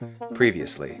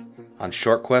Previously, on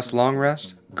Short Quest Long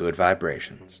Rest, Good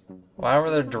Vibrations. Why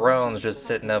were there drones just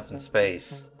sitting up in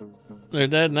space? They're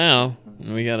dead now,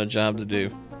 and we got a job to do,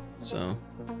 so...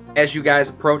 As you guys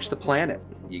approach the planet,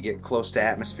 you get close to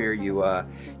atmosphere, you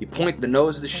point the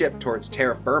nose of the ship towards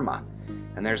terra firma,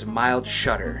 and there's a mild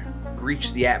shudder.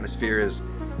 Breach the atmosphere as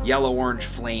yellow-orange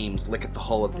flames lick at the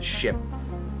hull of the ship.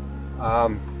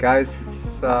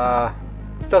 Guys,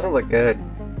 this doesn't look good.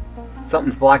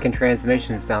 Something's blocking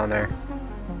transmissions down there.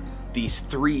 These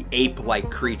three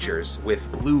ape-like creatures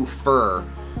with blue fur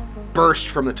burst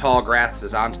from the tall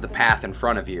grasses onto the path in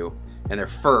front of you, and their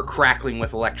fur crackling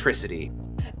with electricity.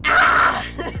 Ah!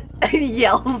 And he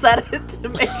yells at it to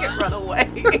make it run away.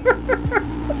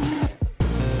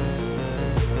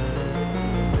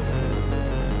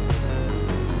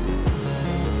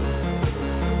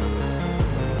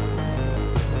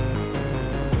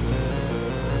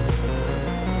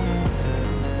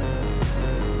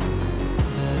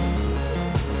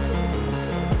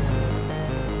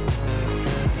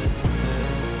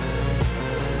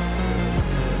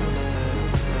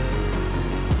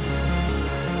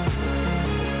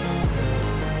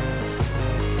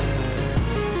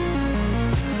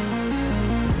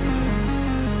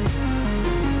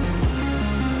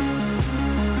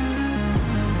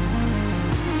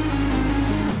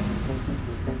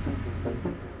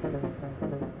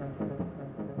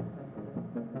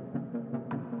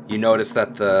 You notice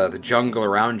that the jungle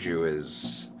around you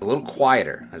is a little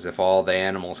quieter, as if all the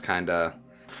animals kind of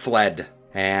fled.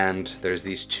 And there's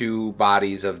these two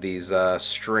bodies of these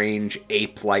strange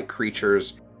ape-like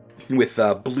creatures with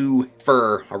blue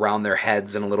fur around their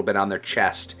heads and a little bit on their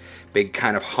chest, big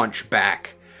kind of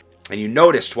hunchback. And you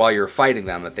noticed while you were fighting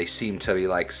them that they seem to be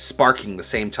like sparking the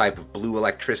same type of blue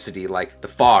electricity like the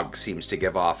fog seems to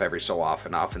give off every so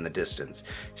often off in the distance.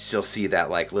 You still see that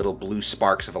like little blue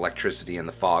sparks of electricity in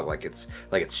the fog like it's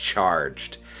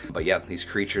charged. But yeah, these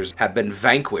creatures have been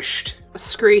vanquished.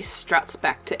 Scree struts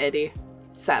back to Eddie,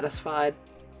 satisfied.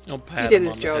 I'll pat He did him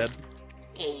his on job.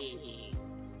 the head.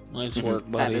 Nice work,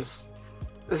 That buddy. is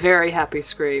very happy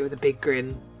Scree with a big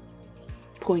grin.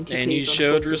 Pointy teeth. And you on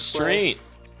showed full display. restraint.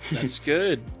 That's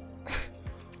good.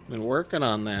 Been working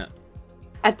on that.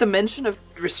 At the mention of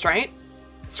restraint,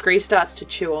 Scree starts to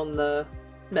chew on the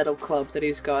metal club that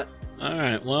he's got.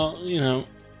 Alright, well, you know,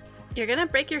 You're gonna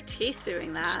break your teeth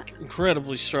doing that.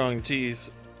 incredibly strong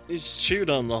teeth. He's chewed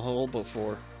on the hole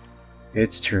before.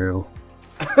 It's true.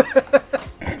 Or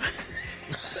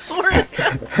is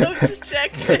that so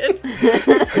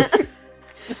dejected?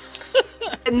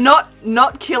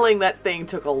 Not killing that thing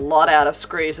took a lot out of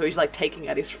Scree, so he's like taking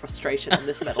out his frustration on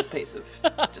this metal piece of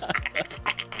just...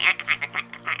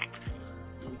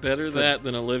 Better that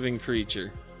than a living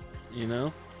creature, you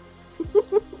know?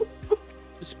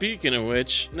 Speaking of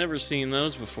which, never seen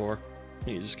those before.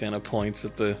 He just kind of points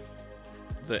at the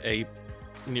ape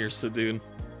near Sadoon.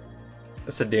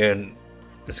 Sadoon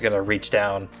is gonna reach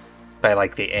down by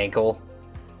like the ankle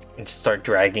and just start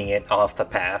dragging it off the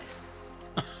path.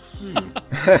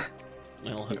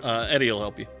 Eddie will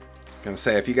help you. Gonna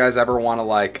say, if you guys ever want to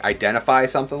like identify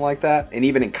something like that, and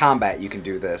even in combat you can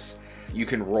do this, you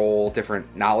can roll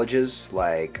different knowledges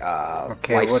like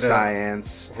life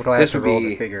science. What do I have to roll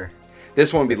to figure?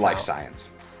 This one would be this life out? science.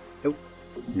 Nope.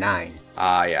 9.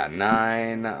 Yeah,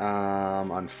 9.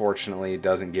 Unfortunately,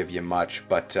 doesn't give you much,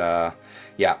 but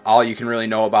yeah, all you can really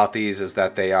know about these is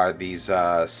that they are these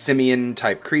simian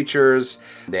type creatures.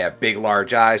 They have big,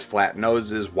 large eyes, flat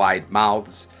noses, wide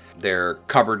mouths. They're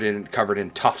covered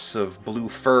in tufts of blue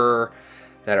fur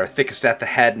that are thickest at the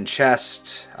head and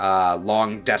chest.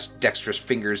 Long, dexterous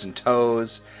fingers and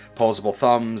toes, opposable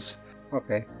thumbs.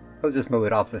 Okay. Let's just move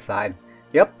it off the side.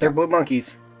 Yep, they're blue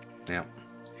monkeys. Yeah.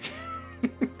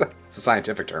 It's a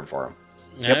scientific term for them.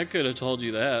 Yeah, I could have told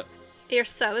you that. You're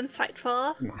so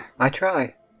insightful. I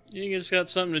try. You think it's got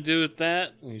something to do with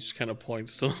that? He just kind of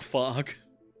points to the fog.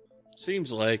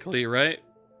 Seems likely, right?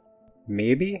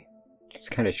 Maybe? Just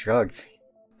kind of shrugs.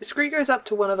 Scree goes up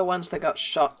to one of the ones that got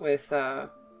shot with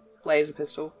laser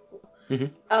pistol.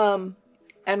 Mm-hmm.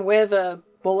 And where the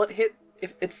bullet hit,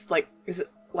 if it's like, is it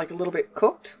like a little bit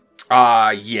cooked?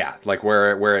 Yeah, like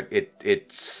where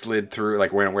it slid through,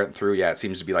 like when it went through, yeah, it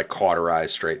seems to be like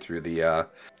cauterized straight through the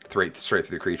straight through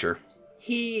the creature.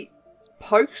 He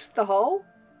pokes the hole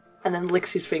and then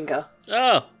licks his finger.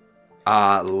 Oh!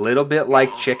 A little bit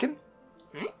like chicken.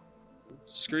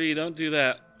 Scree, don't do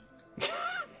that.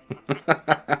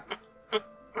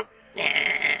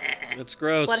 That's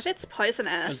gross. What if it's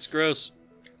poisonous? That's gross.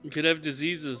 You could have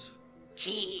diseases.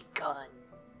 Chicken.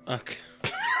 Okay.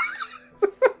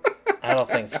 I don't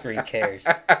think Scree cares.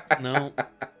 No.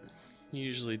 He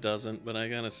usually doesn't, but I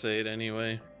gotta say it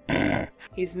anyway.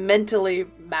 He's mentally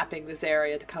mapping this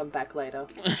area to come back later.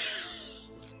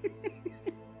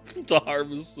 To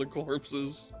harvest the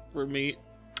corpses for meat.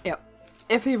 Yep.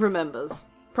 If he remembers.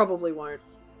 Probably won't.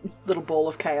 Little ball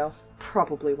of chaos.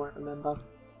 Probably won't remember.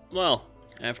 Well,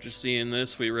 after seeing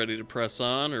this, we ready to press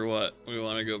on, or what? We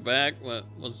want to go back?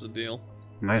 What's the deal?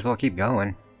 Might as well keep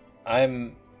going.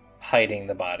 I'm hiding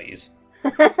the bodies.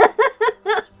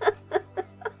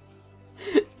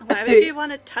 Why would you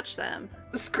want to touch them?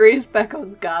 Scree's back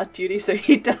on guard duty so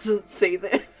he doesn't see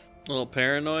this. A little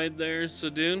paranoid there,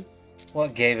 Sadoon?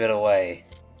 What gave it away?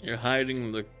 You're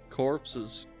hiding the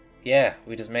corpses. Yeah,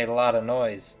 we just made a lot of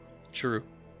noise. True.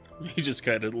 He just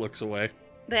kind of looks away.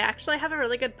 They actually have a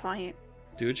really good point.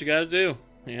 Do what you gotta do,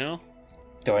 you know?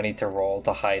 Do I need to roll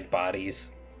to hide bodies?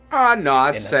 No,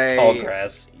 I'd in say tall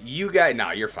grass. you guys.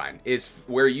 No, you're fine. Is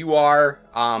where you are.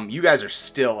 You guys are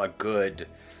still a good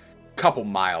couple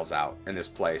miles out in this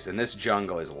place, and this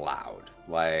jungle is loud.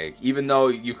 Like, even though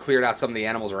you cleared out some of the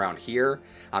animals around here,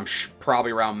 I'm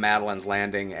probably around Madeline's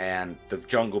Landing, and the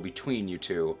jungle between you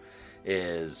two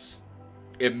is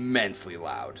immensely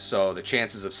loud. So the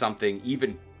chances of something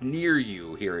even near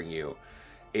you hearing you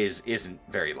isn't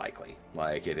very likely.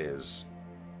 Like, it is,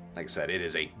 like I said, it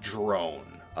is a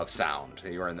drone of sound.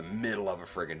 You are in the middle of a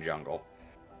friggin' jungle.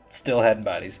 Still hiding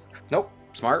bodies. Nope.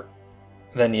 Smart.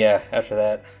 Then yeah, after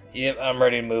that, yep, I'm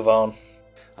ready to move on.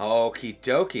 Okie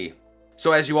dokie.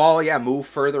 So as you all, move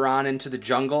further on into the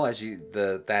jungle, as you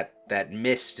that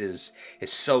mist is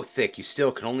so thick, you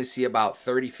still can only see about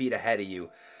 30 feet ahead of you.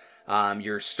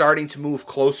 You're starting to move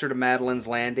closer to Madeline's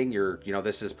Landing.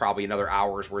 This is probably another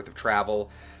hour's worth of travel.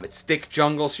 It's thick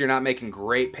jungle, so you're not making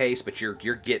great pace, but you're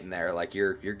getting there. Like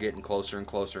you're getting closer and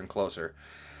closer and closer.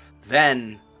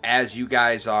 Then, as you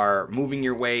guys are moving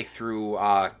your way through,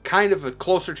 kind of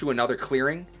closer to another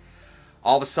clearing,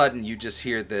 all of a sudden you just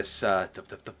hear this, and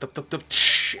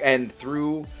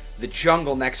through the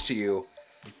jungle next to you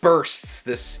bursts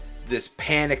this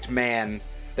panicked man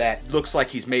that looks like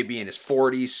he's maybe in his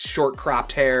 40s, short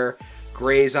cropped hair,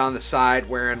 grays on the side,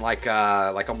 wearing like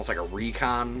almost like a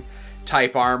recon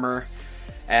type armor,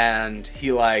 and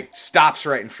he stops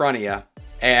right in front of you,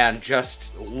 and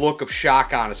just look of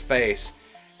shock on his face,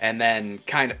 and then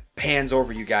kind of pans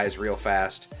over you guys real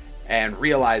fast, and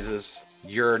realizes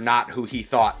you're not who he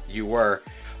thought you were.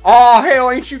 Oh,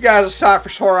 hell, ain't you guys a sight for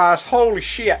sore eyes? Holy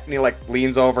shit. And he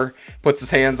leans over, puts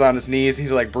his hands on his knees,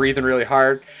 he's breathing really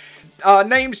hard.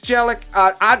 Name's Jellic.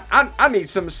 I need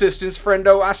some assistance,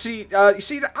 friendo. I see, you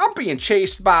see, I'm being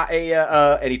chased by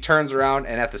and he turns around,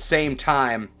 and at the same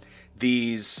time,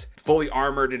 these fully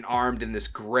armored and armed in this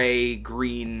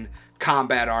gray-green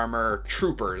combat armor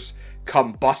troopers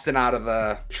come busting out of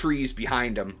the trees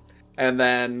behind him. And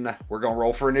then we're gonna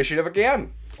roll for initiative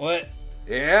again. What?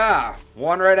 Yeah,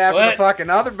 one right after the fucking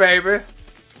other, baby.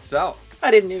 So. I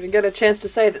didn't even get a chance to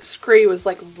say that Scree was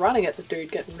running at the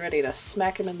dude, getting ready to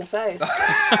smack him in the face.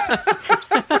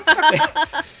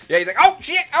 Yeah, he's like, oh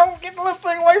shit, oh, get the little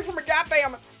thing away from me,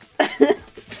 goddammit.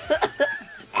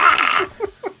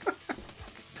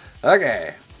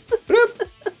 Okay.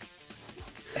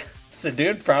 So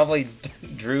dude probably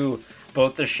drew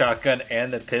both the shotgun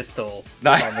and the pistol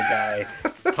Nice. on the guy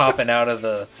popping out of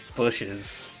the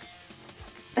bushes.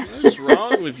 What's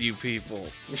wrong with you people?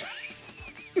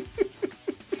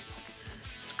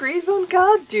 Scree's on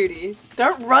guard duty.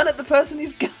 Don't run at the person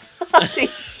he's guarding.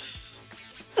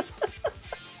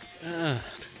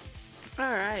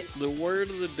 Alright. The word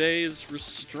of the day is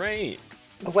restraint.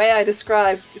 The way I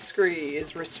describe Scree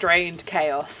is restrained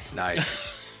chaos. Nice.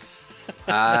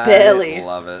 I Barely.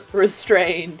 love it.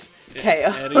 Restrained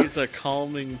chaos. Eddie's a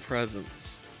calming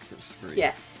presence for Scree.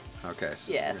 Yes. Okay,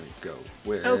 so Yes. we're gonna go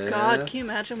with... Oh god, can you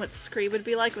imagine what Scree would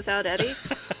be like without Eddie?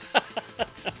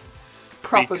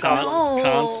 Proper Be goblin. Oh.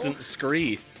 constant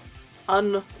Scree.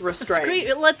 Unrestrained.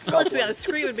 Scree, let's be Goblin. honest,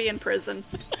 Scree would be in prison.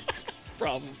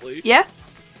 Probably. Yeah.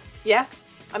 Yeah.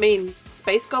 I mean,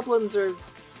 space goblins are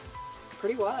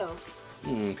pretty wild.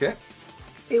 Okay.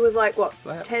 He was what,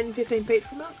 What? 10, 15 feet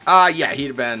from that? Yeah, he'd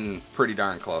have been pretty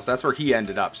darn close. That's where he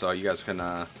ended up, so you guys can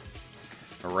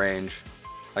arrange.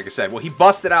 Like I said, well, he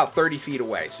busted out 30 feet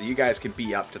away, so you guys can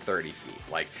be up to 30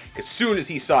 feet. As soon as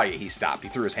he saw you, he stopped. He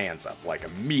threw his hands up,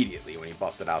 immediately when he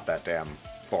busted out that damn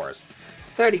forest.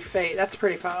 30 feet, that's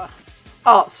pretty far.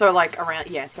 Oh, so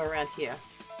around, so around here.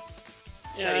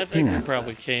 Yeah, I think they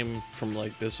probably came from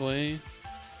this way.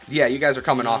 Yeah, you guys are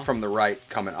coming off from the right,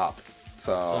 coming up.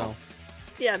 So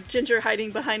Yeah, Ginger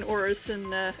hiding behind Oris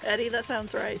and Eddie, that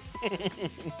sounds right.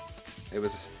 it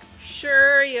was...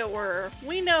 Sure you were.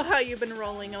 We know how you've been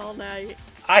rolling all night.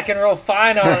 I can roll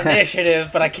fine on initiative,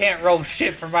 but I can't roll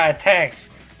shit for my attacks.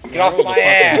 Get off my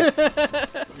ass.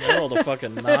 I rolled a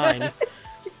fucking 9.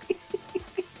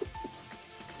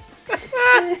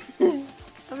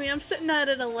 I mean, I'm sitting at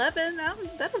an 11.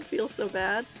 That don't feel so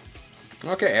bad.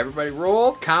 Okay, everybody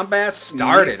rolled. Combat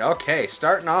started. Okay,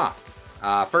 starting off.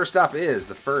 First up is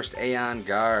the first Aeon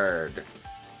Guard.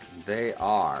 They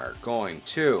are going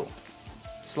to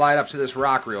slide up to this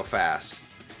rock real fast.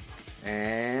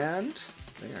 And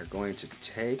they are going to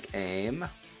take aim.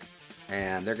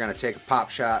 And they're going to take a pop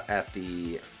shot at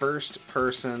the first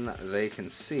person they can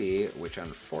see, which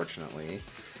unfortunately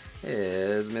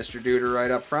is Mr. Duder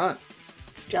right up front.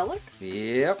 Jellic?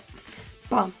 Yep.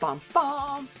 Bum, bum,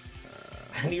 bum.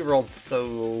 And he rolled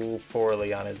so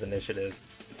poorly on his initiative.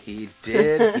 He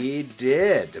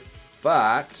did.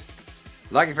 But,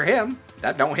 lucky for him,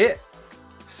 that don't hit.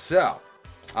 So,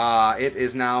 it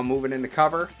is now moving into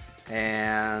cover,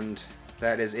 and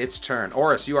that is its turn.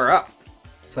 Oris, you are up.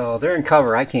 So they're in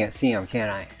cover. I can't see them, can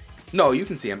I? No, you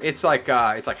can see him. It's like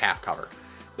half cover.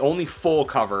 Only full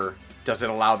cover doesn't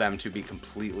allow them to be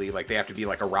completely, like, they have to be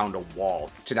like around a wall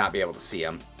to not be able to see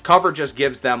him. Cover just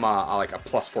gives them a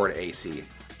 +4 to AC.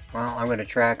 Well, I'm going to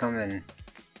track them and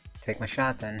take my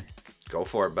shot then. Go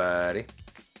for it, buddy.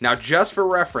 Now, just for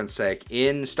reference sake,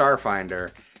 in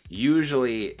Starfinder,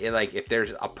 usually, if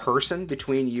there's a person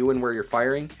between you and where you're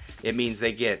firing, it means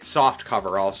they get soft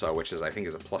cover also, which I think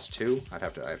is a +2. I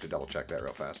have to double check that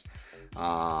real fast.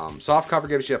 Soft cover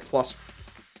gives you a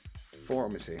 +4.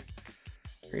 Let me see.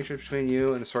 Creature between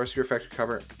you and the source of your effective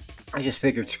cover. I just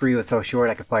figured Scree was so short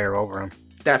I could fire over him.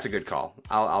 That's a good call.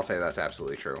 I'll say that's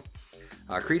absolutely true.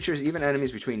 Creatures, even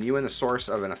enemies between you and the source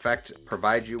of an effect,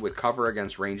 provide you with cover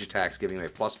against range attacks, giving you a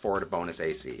 +4 to bonus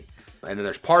AC. And then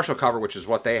there's partial cover, which is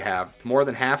what they have. More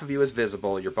than half of you is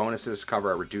visible. Your bonuses to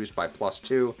cover are reduced by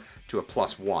 +2 to a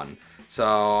 +1.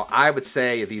 So I would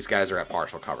say these guys are at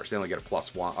partial cover. So they only get a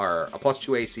 +1 or a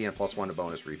 +2 AC and a +1 to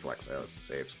bonus reflex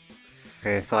saves.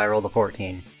 Okay, so I rolled a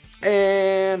 14.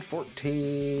 And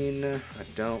 14. I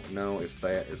don't know if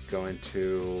that is going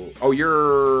to. Oh,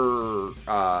 you're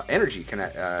energy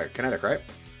kinetic, right?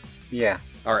 Yeah.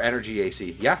 Or energy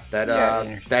AC. Yeah, that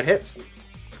energy. that hits.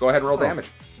 So go ahead and roll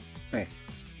damage. Nice.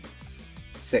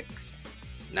 6.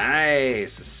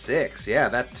 Nice, 6. Yeah,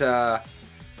 that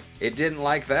it didn't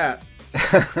like that.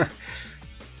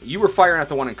 You were firing at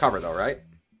the one in cover though, right?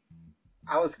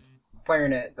 I was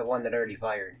firing at the one that already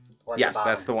fired. Yes,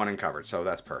 that's the one in cover, so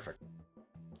that's perfect.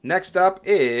 Next up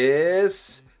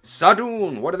is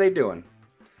Sadun. What are they doing?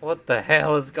 What the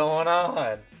hell is going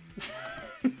on?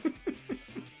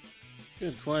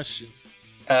 Good question.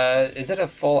 Is it a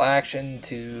full action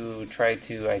to try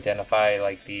to identify,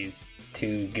 like, these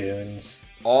two goons?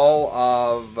 All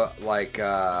of,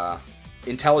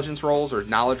 intelligence rolls or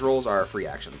knowledge rolls are free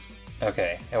actions.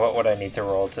 Okay, and what would I need to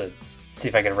roll to see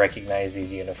if I can recognize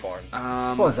these uniforms?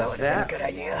 Suppose that would have been a good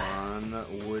idea. One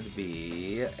would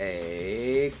be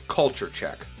a culture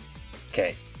check.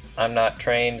 Okay, I'm not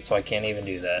trained, so I can't even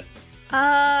do that.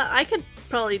 I could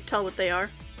probably tell what they are.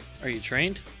 Are you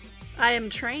trained? I am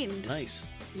trained. Nice.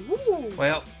 Ooh.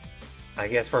 Well, I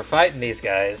guess we're fighting these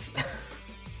guys.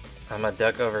 I'm gonna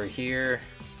duck over here,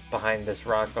 behind this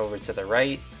rock over to the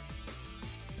right,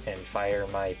 and fire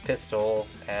my pistol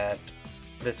at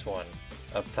this one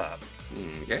up top.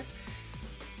 Okay.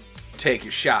 Take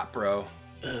your shot, bro.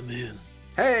 I'm in.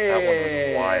 Hey! That one was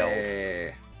wild.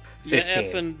 You 15.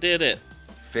 effing did it.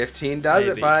 15 does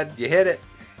Maybe. it, bud. You hit it.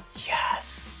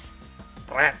 Yes!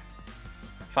 5.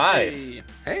 Hey.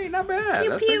 Hey, not bad. Pew,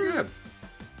 That's pew. pretty good.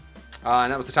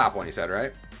 And that was the top one you said,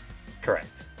 right?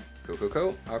 Correct.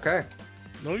 Cool. Okay.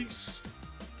 Nice.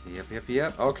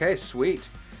 Yep. Okay, sweet.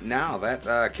 Now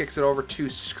that kicks it over to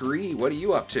Scree. What are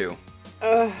you up to?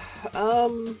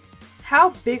 How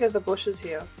big are the bushes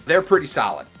here? They're pretty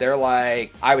solid. They're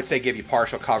like, I would say give you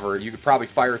partial cover. You could probably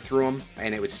fire through them,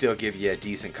 and it would still give you a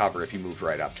decent cover if you moved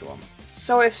right up to them.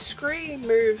 So if Scree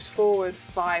moves forward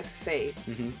 5 feet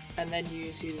Mhm. and then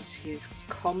uses his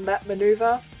combat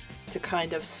maneuver to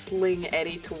kind of sling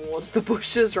Eddie towards the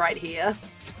bushes right here,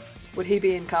 would he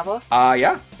be in cover?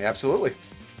 Yeah, absolutely.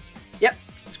 Yep,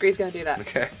 Scree's gonna do that.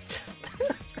 Okay.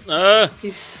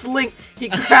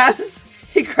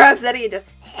 He grabs Eddie and just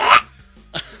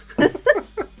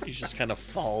He just kind of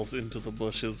falls into the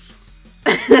bushes.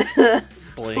 full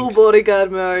Blinks.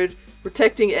 bodyguard mode,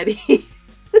 protecting Eddie.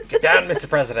 Get down, Mr.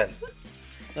 President.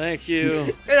 Thank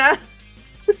you.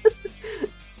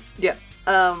 Yeah,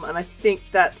 and I think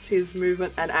that's his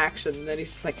movement and action. And then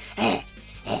he's just like,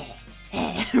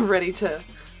 ready to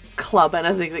club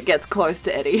anything that gets close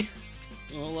to Eddie.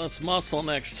 Well, less muscle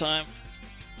next time.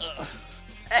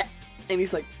 And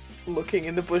he's like looking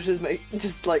in the bushes,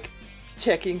 just like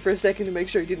checking for a second to make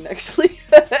sure he didn't actually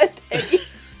hurt Eddie.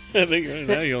 I think right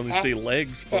now you only see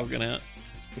legs poking out.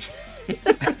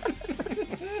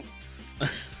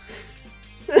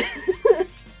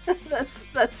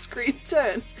 That's Scree's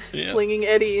turn. Yeah. Flinging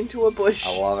Eddie into a bush.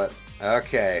 I love it.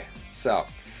 Okay, so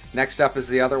next up is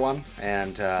the other one,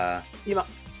 and You might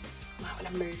want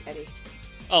to move Eddie.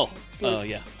 Oh,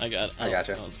 yeah, I got it. I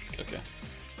gotcha. Okay.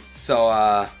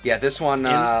 so yeah, this one.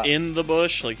 In the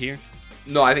bush, like here?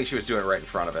 No, I think she was doing it right in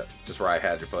front of it, just where I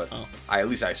had you put. Oh. At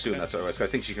least I assume that's what it was, because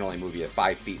I think she can only move you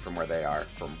 5 feet from where they are,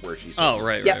 from where she's. Oh,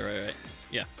 right.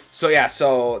 Yeah. So yeah,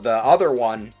 so the other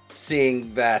one,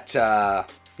 seeing that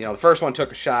the first one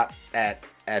took a shot at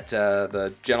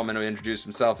the gentleman who introduced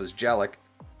himself as Jellic,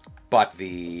 but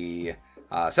the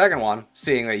second one,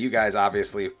 seeing that you guys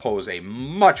obviously pose a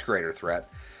much greater threat,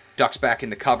 ducks back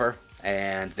into cover,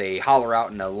 and they holler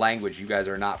out in a language you guys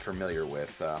are not familiar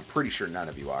with. I'm pretty sure none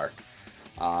of you are.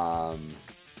 And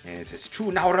it says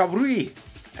 "Chu Naurabri,"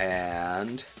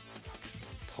 and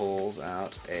pulls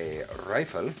out a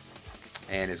rifle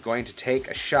and is going to take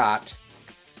a shot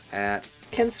at.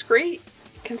 Can Scree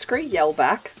yell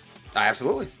back?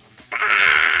 Absolutely.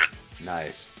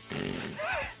 Nice.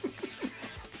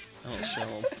 Oh, show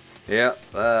him.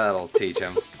 Yep, that'll teach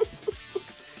him.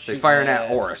 So he's firing at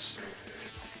Oris.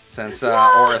 Since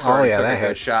Oris already took a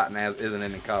good shot and isn't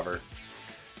in cover.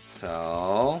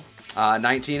 So,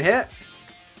 19 hit.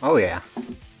 Oh, yeah.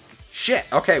 Shit.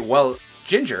 Okay, well,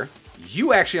 Ginger,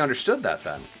 you actually understood that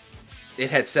then. It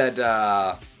had said,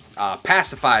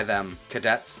 pacify them,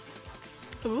 cadets.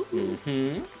 Ooh.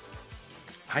 Mm-hmm.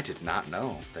 I did not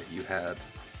know that you had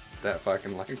that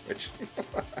fucking language.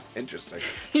 Interesting.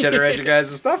 Should have read you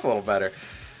guys' stuff a little better.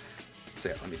 So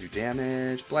yeah, let me do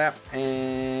damage. Blap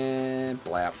and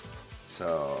blap.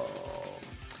 So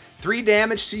 3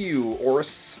 damage to you,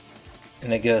 Oris.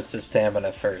 And it goes to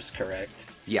stamina first, correct?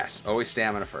 Yes, always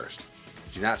stamina first.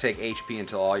 Do not take HP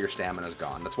until all your stamina is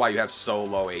gone. That's why you have so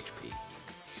low HP.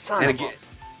 Son And of again,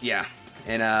 yeah.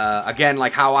 And again,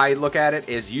 like how I look at it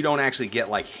is you don't actually get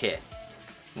like hit.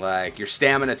 Like your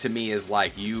stamina to me is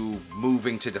like you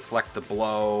moving to deflect the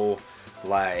blow,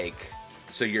 like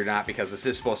so you're not, because this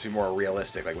is supposed to be more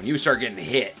realistic. Like when you start getting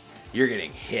hit, you're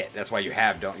getting hit. That's why you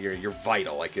have you're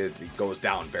vital. Like it goes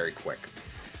down very quick.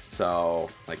 So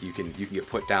like you can get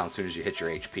put down as soon as you hit your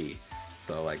HP.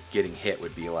 So like getting hit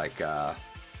would be like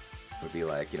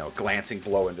glancing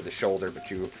blow into the shoulder,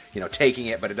 but you taking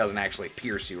it, but it doesn't actually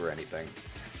pierce you or anything.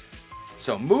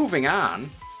 So moving on,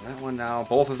 that one now,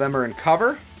 both of them are in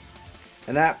cover,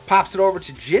 and that pops it over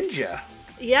to Jinja.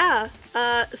 Yeah.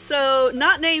 So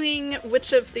not naming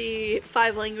which of the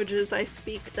 5 languages I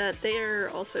speak that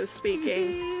they're also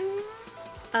speaking.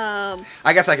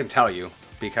 I guess I can tell you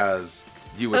because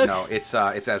you would know. It's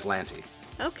Aslanti.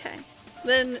 Okay.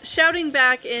 Then shouting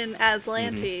back in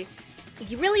Aslanti,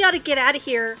 you really ought to get out of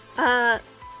here.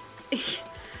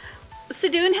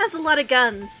 Sadoon has a lot of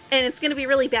guns, and it's gonna be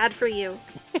really bad for you.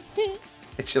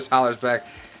 It just hollers back,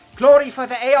 "Glory for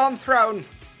the Aeon Throne!"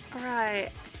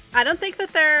 Alright. I don't think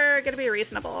that they're gonna be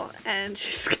reasonable, and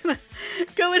she's gonna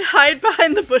go and hide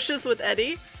behind the bushes with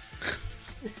Eddie.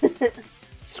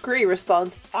 Scree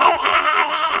responds,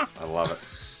 I love it.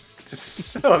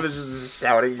 I love it, just a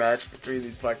shouting match between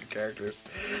these fucking characters.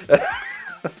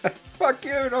 Fuck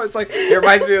you. No, it's like, it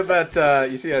reminds me of that,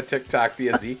 you see on TikTok, the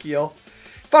Ezekiel.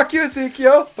 Fuck you,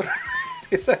 Ezekiel.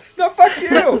 He's like, no, fuck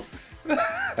you.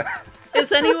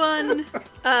 Is anyone,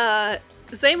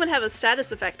 does anyone have a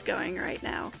status effect going right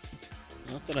now?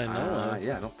 Not that I know of.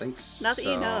 Yeah, I don't think so. Not that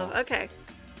you know of. Okay.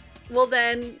 Well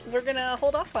then, we're gonna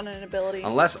hold off on an ability.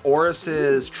 Unless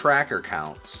Oris's tracker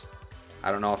counts.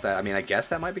 I don't know if that, I guess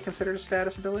that might be considered a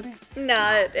status ability?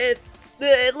 No, it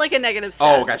like a negative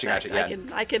status. Oh, gotcha, effect.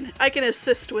 yeah. I can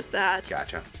assist with that.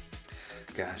 Gotcha.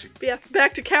 Yeah,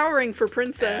 back to cowering for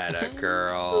Princess. Atta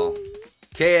girl.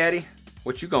 Okay, Eddie,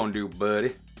 what you gonna do,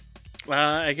 buddy?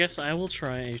 I guess I will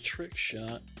try a trick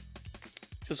shot.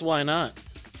 Because why not?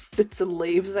 spits some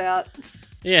leaves out.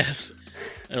 Yes.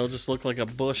 It'll just look like a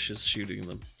bush is shooting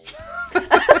them.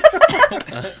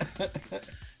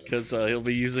 Because he'll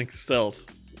be using stealth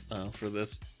for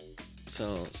this.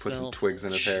 So Put some twigs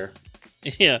in his hair.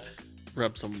 Yeah.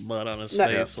 Rub some mud on his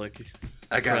face like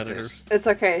I got Predator. this. It's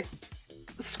okay.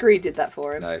 Scree did that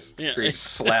for him. Nice. Yeah. Screech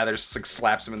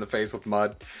slaps him in the face with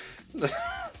mud.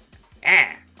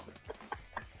 Ah.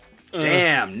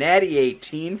 Damn, natty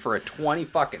 18 for a 20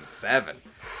 fucking 7.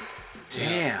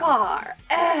 Damn. Far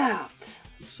out.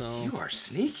 So You are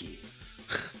sneaky.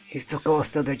 He's the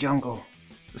ghost of the jungle.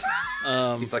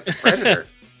 He's like the Predator.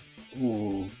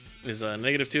 Ooh. is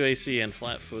 -2 AC and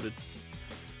flat-footed.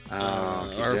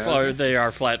 Or they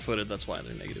are flat-footed. That's why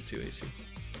they're -2 AC.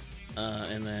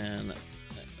 And then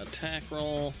attack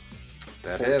roll.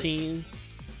 That 14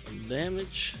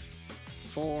 damage.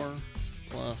 4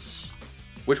 plus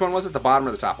Which one was it? The bottom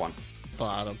or the top one?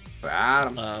 bottom.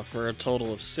 Bottom. For a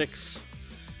total of 6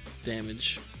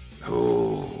 damage.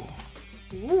 Ooh.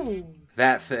 Ooh.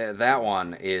 That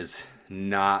one is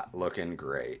not looking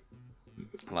great.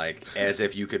 Like, as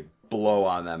if you could blow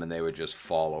on them and they would just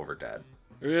fall over dead.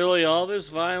 Really, all this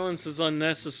violence is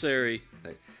unnecessary.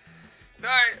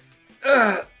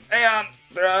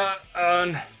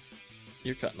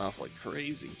 You're cutting off like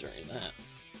crazy during that.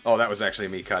 Oh, that was actually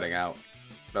me cutting out.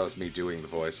 That was me doing the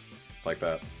voice. Like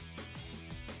that.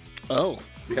 Oh.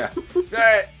 Yeah.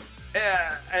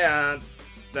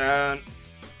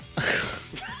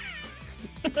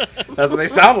 That's what they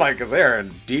sound like, because they're in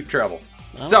deep trouble.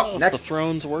 I don't So, know if next... the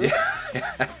thrones work.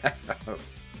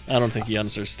 I don't think he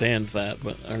understands that,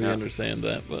 but we understand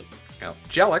that, but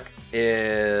Jellic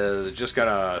is just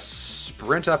gonna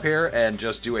sprint up here and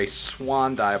just do a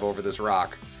swan dive over this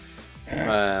rock.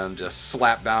 And just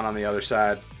slap down on the other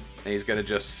side. And he's gonna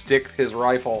just stick his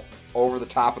rifle over the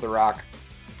top of the rock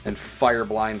and fire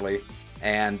blindly.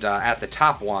 And at the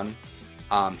top one,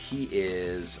 he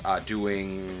is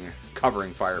doing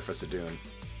covering fire for Sadoon.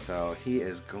 So he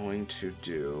is going to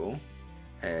do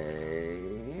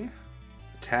a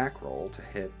attack roll to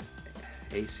hit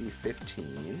AC 15.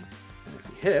 And if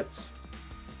he hits,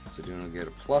 Sadoon will get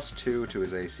a +2 to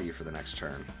his AC for the next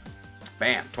turn.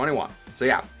 Bam, 21. So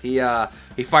yeah,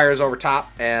 he fires over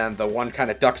top, and the one kind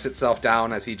of ducks itself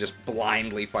down as he just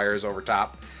blindly fires over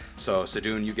top. So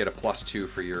Sadoon, you get a +2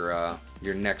 for your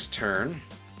next turn,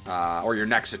 or your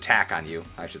next attack on you,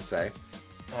 I should say.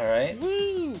 All right.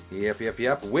 woo!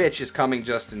 Yep. Which is coming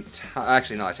just in time.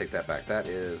 Actually, no, I take that back. That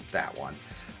is that one.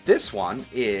 This one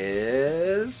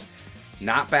is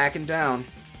not backing down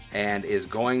and is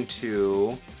going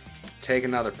to take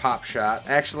another pop shot.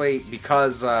 Actually,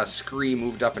 because Scree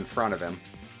moved up in front of him,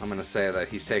 I'm going to say that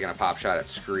he's taking a pop shot at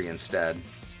Scree instead.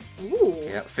 Ooh.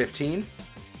 Yep, 15.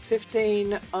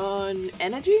 15 on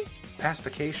energy?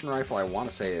 Pacification rifle, I want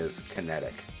to say, is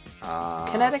kinetic.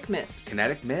 Kinetic miss.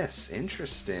 Kinetic miss.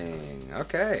 Interesting.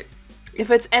 Okay. If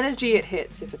it's energy, it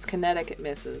hits. If it's kinetic, it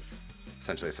misses.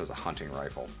 Essentially, it says a hunting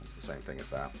rifle. It's the same thing as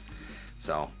that.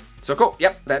 So cool.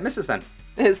 Yep, that misses then.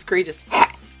 Scree just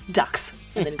ducks.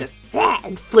 And then goes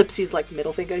and flips his like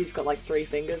middle finger. He's got like 3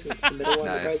 fingers, and it's the middle one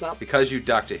that Nice. goes up. Because you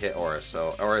ducked, it hit Oris.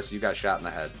 So, Oris, you got shot in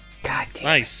the head. God damn.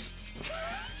 Nice.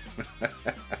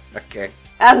 Okay.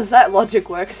 How does that logic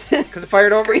work? Because it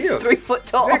fired over Scree's you. 3 foot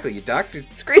tall. Exactly, you ducked. It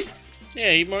Scree's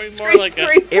Yeah, he more Scree's like 3 a...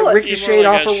 It foot. ricocheted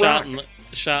off a rock.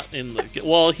 Shot in the...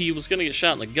 Well, he was going to get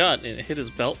shot in the gut, and it hit his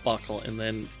belt buckle, and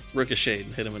then ricocheted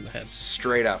and hit him in the head.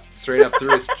 Straight up through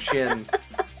his chin,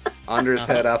 under his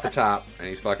head, out the top, and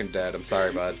he's fucking dead. I'm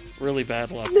sorry, bud. Really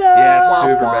bad luck. No. Yeah,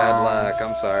 super bad luck.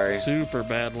 I'm sorry. Super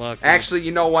bad luck. Actually,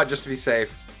 you know what? Just to be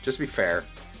safe, just to be fair,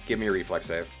 give me a reflex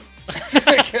save.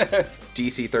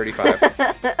 DC 35.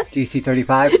 DC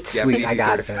 35? Yeah, Sweet, DC I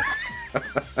got 35.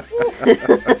 this.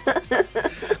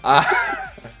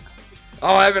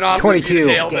 Oh, I have an awesome 22. You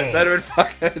nailed it. Dang. That'd have been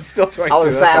fucking. It's still 22. I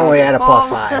was That's that way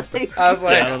awesome. at a +5. I was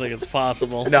like, Yeah, I don't think it's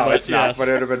possible. no, but it's not. yes. But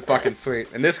it would have been fucking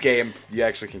sweet. In this game, you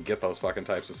actually can get those fucking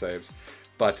types of saves.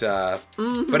 But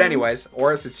anyways,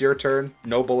 Oris, it's your turn.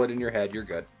 No bullet in your head. You're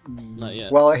good. Not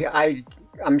yet. Well,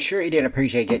 I'm sure he didn't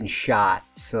appreciate getting shot,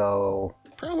 so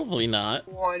Probably not.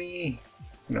 20.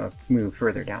 I'm gonna move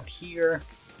further down here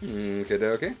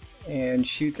Okay. and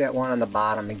shoot that one on the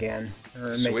bottom again, or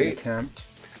make Sweet. an attempt.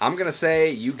 I'm gonna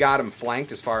say you got him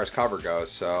flanked as far as cover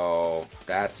goes, so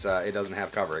that's it doesn't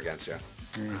have cover against you.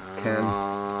 10.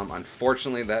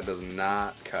 Unfortunately, that does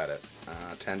not cut it.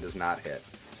 10 does not hit.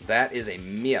 So that is a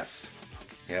miss.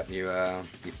 Yep, you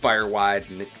fire wide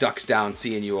and it ducks down,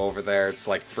 seeing you over there. It's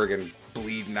like friggin'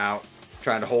 bleeding out,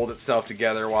 trying to hold itself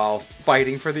together while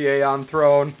fighting for the Aeon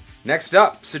throne. Next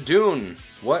up, Sadoon.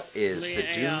 What is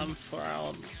Sadoon?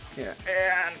 Yeah.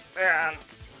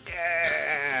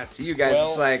 And to you guys, Well-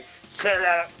 it's like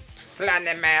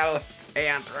Flanimel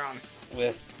Aeon throne.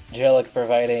 With Jellic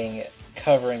providing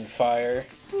covering fire,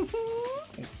 I'm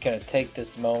gonna take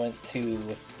this moment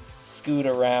to scoot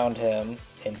around him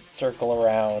and circle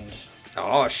around.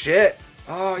 Oh shit!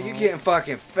 Oh, you getting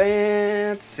fucking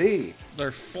fancy.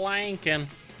 They're flanking.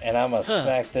 And I'm gonna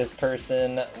smack this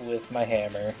person with my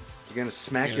hammer. You're gonna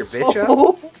smack your Yes. bitch up?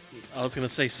 Oh, I was gonna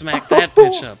say smack that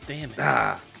bitch up. Damn it.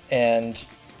 Ah, And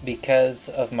because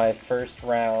of my first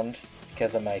round,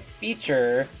 because of my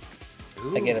feature,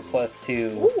 I get a ooh.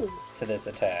 +2 Ooh. to this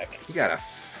attack. You got a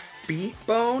feet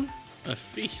bone? A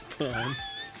feet bone.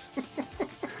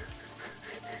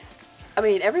 I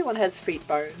mean, everyone has feet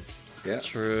bones. Yeah.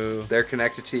 True. They're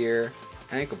connected to your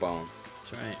ankle bone.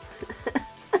 That's right.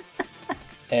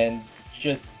 And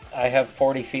I have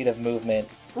 40 feet of movement,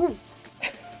 Ooh.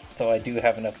 so I do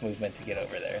have enough movement to get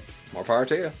over there. More power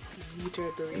to you.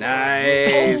 Burrito.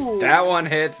 Nice. Oh. That one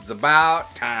hits. It's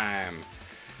about time.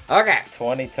 Okay.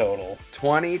 20 total.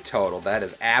 20 total. That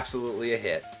is absolutely a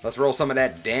hit. Let's roll some of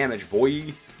that damage,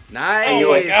 boy. Nice. I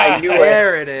knew it. I knew it.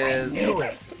 There it is. I knew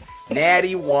it.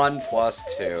 Natty 1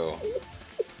 + 2.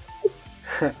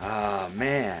 Oh,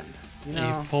 man.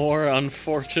 You poor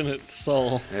unfortunate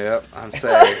soul. Yep, I'm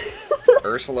saying.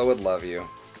 Ursula would love you.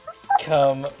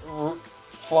 Come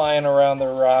flying around the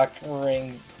rock,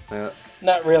 Yep,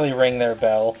 not really ring their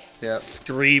bell. yep,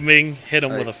 Screaming, hit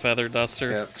him with a feather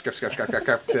duster. yep.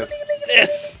 Scrap. Just.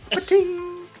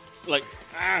 Like,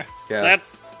 Yeah.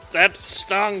 that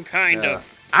stung kind Yeah.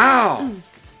 of. Ow!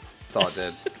 That's all it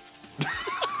did.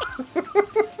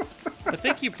 I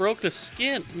think you broke the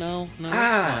skin. No, that's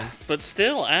Ah. fine. But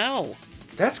still, ow.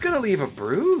 That's gonna leave a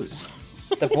bruise.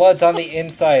 The blood's on the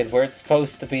inside where it's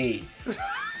supposed to be.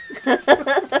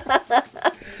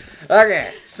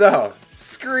 Okay, so,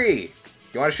 Scree.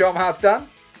 You want to show them how it's done?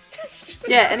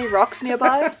 Yeah, any rocks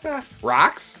nearby?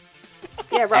 Rocks?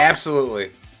 Yeah, rocks.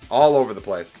 Absolutely. All over the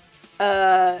place.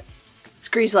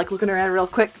 Scree's like looking around real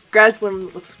quick, grabs one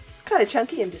that looks kind of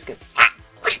chunky and just goes,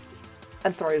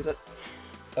 and throws it.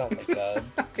 Oh my god.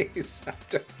 Nice.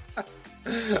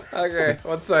 Okay,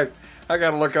 one sec. I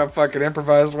gotta look up fucking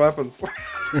improvised weapons.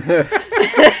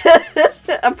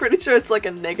 I'm pretty sure it's like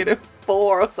a -4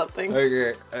 or something.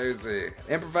 Okay, let's see.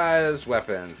 Improvised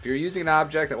weapons. If you're using an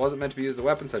object that wasn't meant to be used as a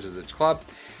weapon, such as a club,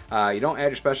 you don't add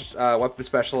your special weapon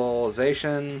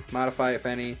specialization, modify if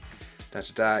any.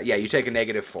 Yeah, you take a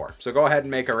 -4. So go ahead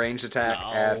and make a ranged attack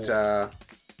at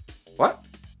what?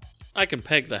 I can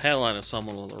peg the hell out of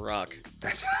someone with a rock.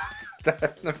 That's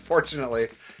unfortunately,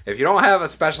 if you don't have a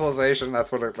specialization, that's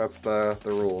the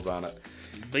rules on it.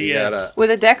 But You yes, gotta-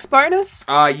 With a dex bonus?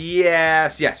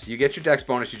 Yes, you get your dex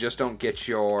bonus, you just don't get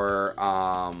your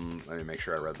let me make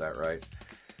sure I read that right.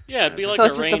 yeah, it'd be like So a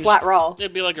it's just ranged, a flat roll.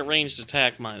 It'd be like a ranged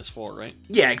attack -4, right?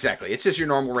 Yeah, exactly. It's just your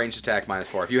normal ranged attack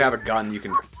 -4. If you have a gun, you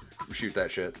can shoot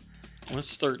that shit.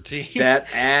 That's 13. That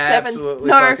absolutely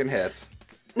No. fucking hits.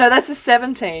 No, that's a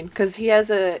 17 because he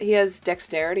has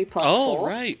dexterity +4. Oh,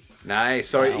 right. Nice.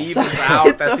 So it Wow. evens So out.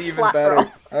 it's That's a even flat better.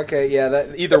 roll. Okay, yeah. That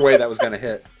either way, that was gonna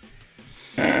hit.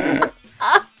 I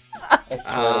swear to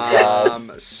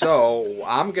God. So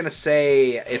I'm gonna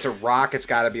say it's a rock. It's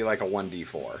got to be like a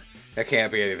 1d4. It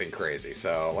can't be anything crazy.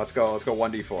 So let's go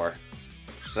 1d4.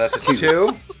 That's a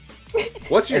 2.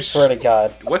 What's I your swear to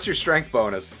God. What's your strength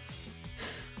bonus?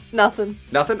 Nothing.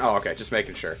 Nothing. Oh, okay. Just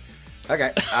making sure.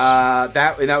 Okay.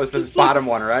 That was the bottom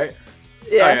one, right?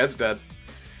 Yeah. Oh, yeah, it's dead.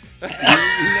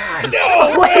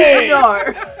 No way! No!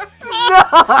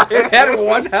 It had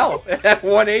 1 health. It had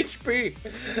 1 HP.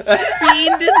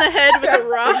 Beamed in the head with a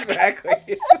rock. Exactly.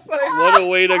 It's just like, What a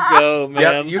way to go, man.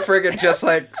 yep, you friggin' just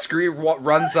like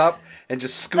runs up and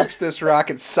just scoops this rock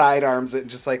and sidearms it and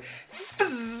just like,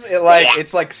 fizz,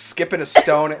 it's like skipping a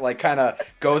stone. It like kind of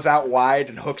goes out wide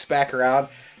and hooks back around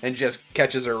and just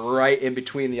catches her right in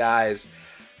between the eyes.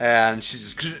 And she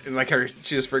just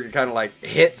freaking kind of like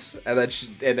hits and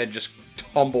then just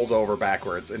tumbles over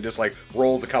backwards and just like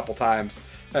rolls a couple times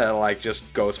and like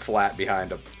just goes flat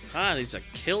behind him. God, he's a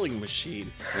killing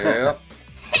machine. Yep.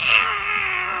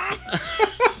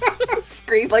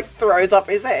 Scree like throws up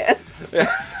his hands.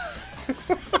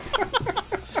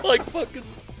 Like fucking...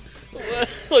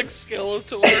 like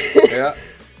Skeletor. Yeah.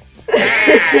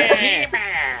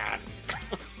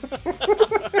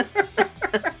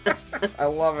 I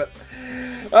love it.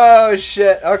 Oh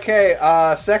shit. Okay,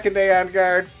 second day on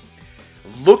guard.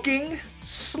 Looking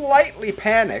slightly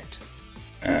panicked.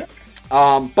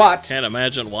 But Can't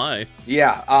imagine why.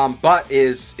 yeah, but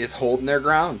is holding their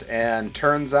ground and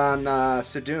turns on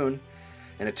Sedoon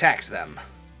and attacks them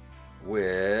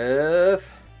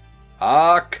with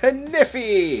a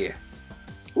Kniffy.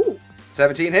 Ooh.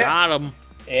 17 hit. Got him.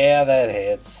 Yeah, that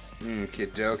hits.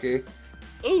 Kidoki.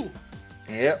 Ooh.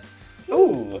 Yep.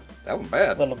 Ooh, That one a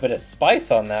bad. little bit of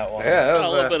spice on that one. Yeah, that A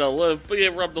was little bit of lip, but you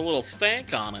rubbed a little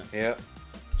stank on it. Yep.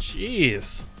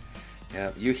 Jeez.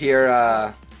 Yep. You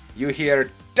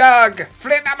hear Doug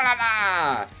Flynn.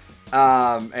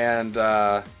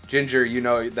 And Ginger, you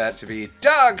know that to be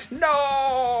Doug.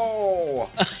 No.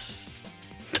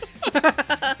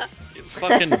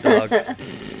 Fucking Doug.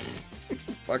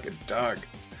 Fucking Doug.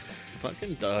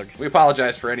 Fucking Doug. We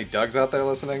apologize for any Dougs out there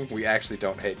listening. We actually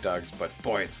don't hate Dougs, but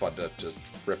boy, it's fun to just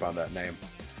rip on that name.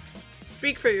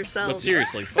 Speak for yourselves. But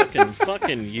seriously,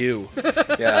 fucking you.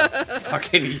 Yeah,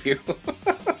 fucking you.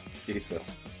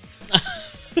 Jesus.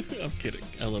 I'm kidding.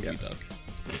 I love you, Doug.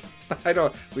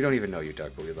 We don't even know you,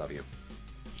 Doug, but we love you.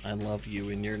 I love you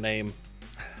in your name.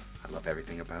 I love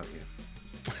everything about you.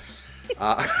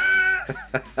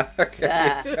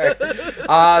 Okay,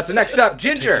 sorry. So next up, Take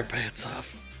Ginger. your pants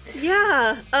off.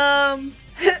 Yeah.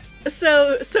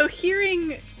 So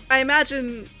hearing, I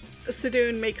imagine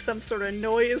Sidoon makes some sort of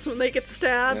noise when they get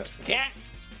stabbed.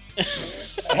 It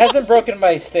hasn't broken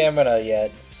my stamina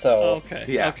yet, so Okay.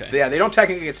 Yeah, Okay. yeah, they don't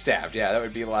technically get stabbed. Yeah, that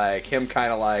would be like him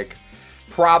kind of like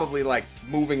probably like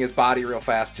moving his body real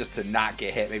fast just to not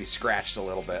get hit, maybe scratched a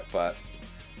little bit, but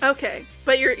Okay,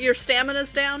 but your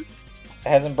stamina's down. it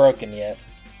hasn't broken yet.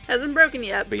 Hasn't broken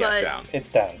yet, but yes, down. It's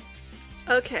down.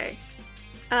 Okay.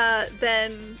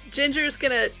 Then Ginger's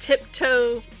gonna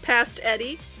tiptoe past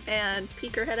Eddie and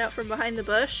peek her head out from behind the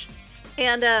bush.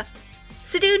 And,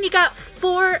 Sidoon, you got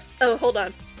 4... Oh, hold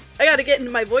on. I gotta get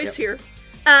into my voice here.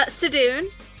 Sidoon,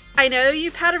 I know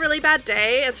you've had a really bad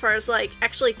day as far as, like,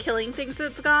 actually killing things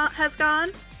has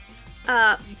gone.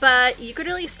 But you could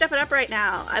really step it up right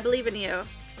now. I believe in you.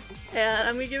 And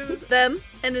I'm gonna give them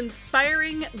an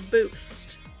inspiring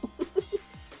boost.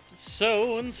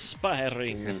 So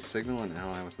inspiring. You can signal an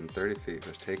ally within 30 feet who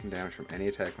has taken damage from any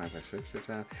attack made by 6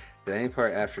 attack. At any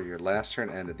point after your last turn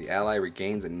ended, the ally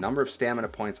regains a number of stamina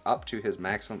points up to his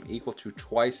maximum equal to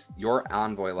twice your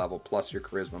envoy level plus your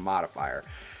charisma modifier.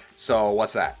 So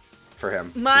what's that for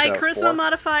him? My Is that a charisma 4?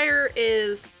 modifier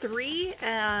is 3,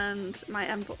 and my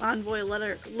envoy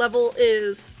level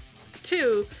is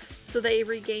 2, so they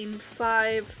regain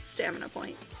 5 stamina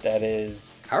points. That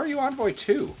is How are you envoy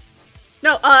 2?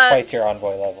 No, twice your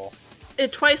envoy level.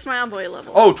 twice my envoy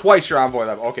level. Oh, twice your envoy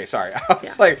level. Okay, sorry. I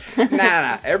was Yeah. like,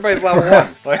 nah. Everybody's level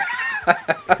 1. Like,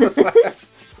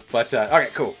 but, okay,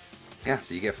 cool. Yeah,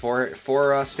 so you get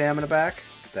 4 stamina back.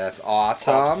 That's Tops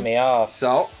awesome. me off.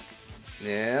 So,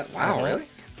 yeah. Wow, Uh-huh. really?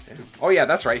 Yeah. Oh, yeah,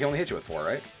 that's right. He only hit you with 4,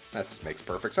 right? That makes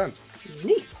perfect sense.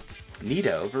 Neat.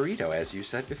 Neato burrito, as you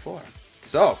said before.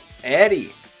 So,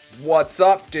 Eddie, what's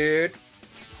up, dude?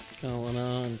 Going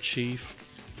on, Chief.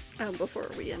 Before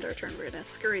we end our turn, we're gonna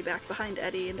scurry back behind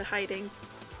Eddie into hiding.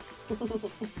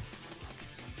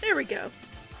 There we go.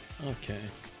 Okay.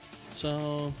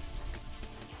 So,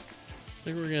 I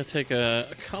think we're going to take a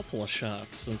couple of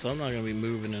shots since I'm not going to be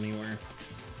moving anywhere.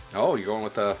 Oh, you going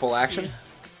with the full action?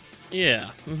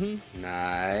 Yeah. Mm-hmm.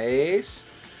 Nice.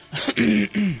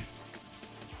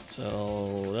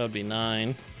 So, that would be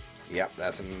 9. Yep,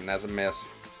 that's a miss.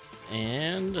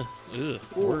 And,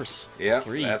 worse. Yep,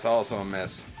 3. that's also a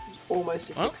miss.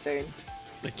 Almost a Oh. 16.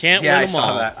 They can't Yeah, win I them saw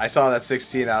all. that. I saw that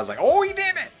 16. I was like, oh, he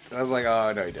did it. I was like,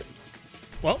 oh, no, he didn't.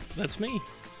 Well, that's me.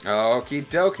 Okie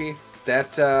dokie.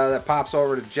 That pops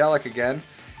over to Jellic again,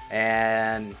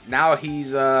 and now he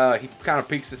kind of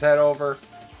peeks his head over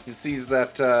and sees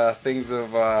that things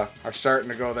are starting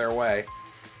to go their way.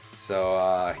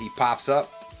 So he pops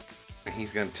up, and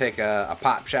he's gonna take a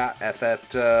pop shot at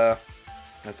that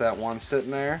one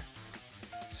sitting there.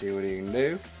 See what he can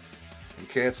do.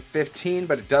 Okay, it's a 15,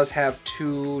 but it does have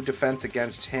 2 defense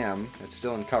against him. It's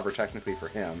still in cover technically for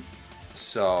him.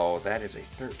 So that is a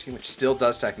 13, which still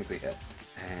does technically hit.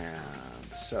 And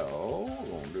so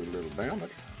we're gonna do a little damage.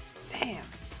 Damn.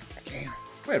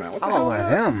 Wait a minute, what the Oh, hell is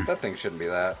that? him. That thing shouldn't be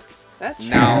that. That's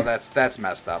No, that's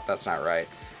messed up. That's not right.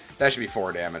 That should be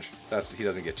 4 damage. He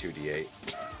doesn't get 2d8.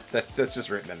 That's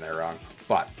just written in there wrong.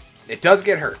 But it does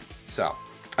get hurt. So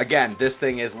again, this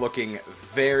thing is looking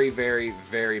very, very,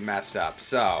 very messed up.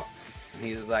 So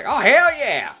he's like, oh hell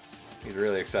yeah! He's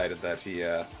really excited that he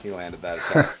landed that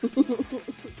attack.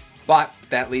 But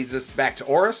that leads us back to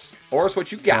Oris. Oris,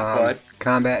 what you got, bud?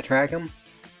 Combat track him?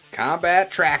 Combat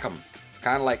track 'em. It's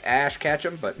kind of like Ash catch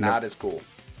 'em, but not as cool.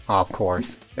 Oh, of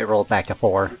course. It rolled back to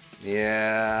 4.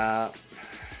 Yeah.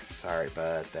 Sorry,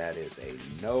 bud. That is a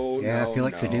no. Yeah, I feel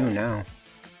like Sidoon now.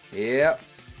 Yep.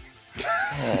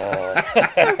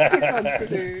 Pick on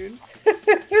Sidoon.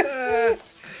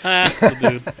 Ah, so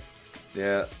dude.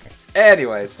 Yeah.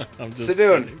 Anyways, I'm just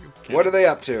Sidoon, kidding. what are they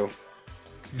up to?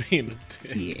 Being a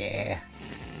dick. Yeah.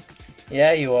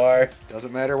 Yeah, you are.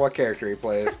 Doesn't matter what character he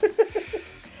plays.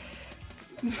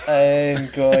 I'm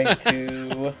going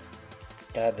to.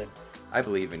 God, I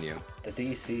believe in you. the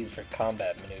DCs for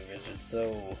combat maneuvers are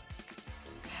so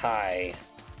high.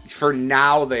 For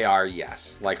now, they are,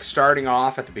 yes. Like, starting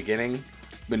off at the beginning,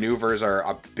 maneuvers are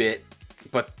a bit...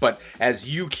 But as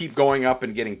you keep going up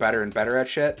and getting better and better at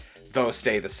shit, those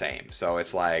stay the same. So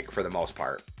it's like, for the most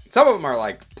part. Some of them are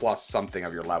like plus something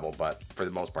of your level, but for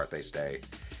the most part, they stay.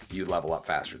 You level up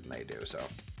faster than they do, so...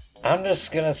 I'm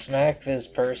just gonna smack this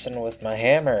person with my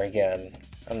hammer again.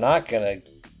 I'm not gonna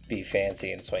be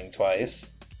fancy and swing twice.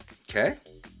 Okay.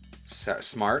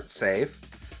 Smart, safe.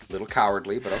 Little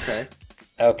cowardly, but okay.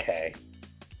 Okay.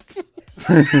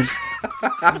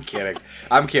 I'm kidding.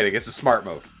 It's a smart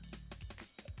move.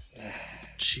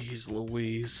 Jeez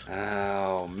Louise.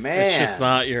 Oh man. It's just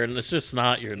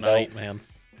not your night, man.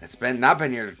 It's not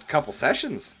been your couple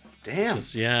sessions. Damn.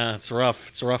 It's rough.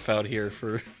 It's rough out here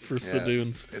for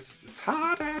Sedoons. It's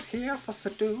hard out here for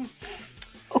Sedoon.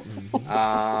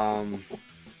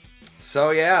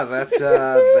 So yeah,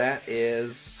 that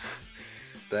is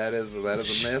a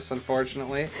miss,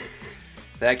 unfortunately.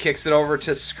 That kicks it over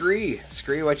to Scree.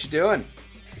 Scree, what you doing?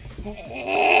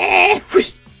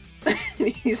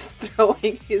 He's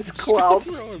throwing his club.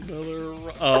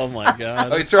 Oh my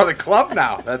god. Oh, he's throwing the club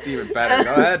now. That's even better.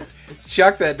 Go ahead.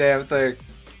 Chuck that damn thing.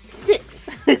 6.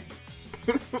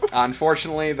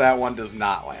 Unfortunately, that one does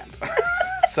not land.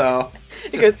 So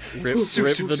He goes, Rip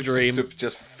the dream.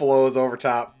 just flows over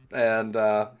top and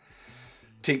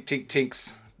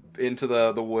tinks into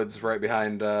the woods right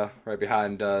behind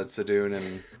Sedoon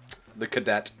and the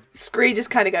cadet. Scree just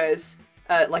kind of goes,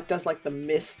 does like the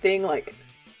miss thing, like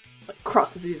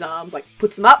crosses his arms, like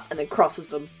puts them up and then crosses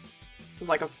them. It's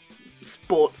like a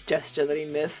sports gesture that he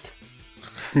missed.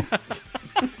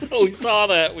 Oh, we saw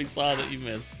that you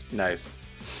missed. Nice.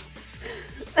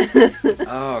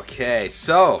 Okay,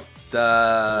 so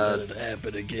Let it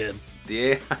happen again.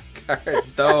 the AI card,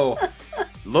 though,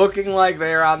 looking like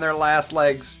they're on their last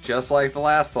legs, just like the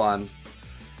last one,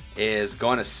 is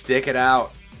going to stick it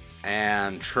out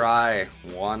and try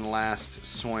one last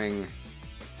swing.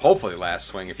 Hopefully last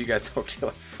swing. If you guys don't kill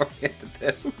it before we get to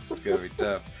this, it's going to be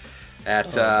tough. At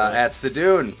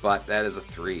Sedoon, but that is a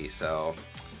 3, so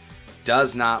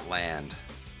does not land.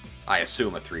 I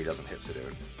assume a 3 doesn't hit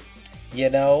Sedoon. You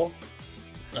know,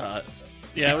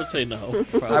 Yeah, I would say no.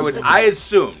 I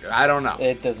assumed. I don't know.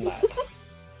 it does not.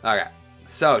 Okay.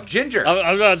 So Ginger,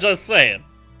 I'm not just saying.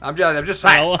 I'm just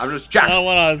saying. I'm just I checking. don't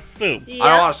want to assume. Yeah. I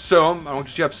don't want to assume. I don't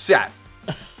get you upset.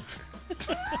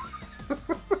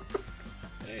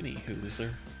 Any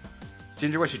hooser.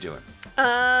 Ginger, what you doing?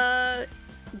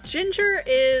 Ginger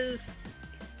is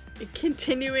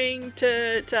continuing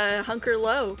to hunker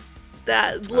low.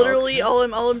 That literally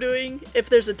Okay. all I'm doing. If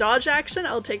there's a dodge action,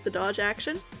 I'll take the dodge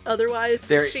action.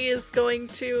 Otherwise, she is going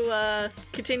to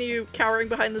continue cowering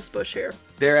behind this bush here.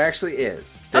 There actually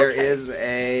is. There Okay. is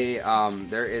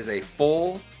a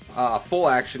full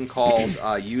action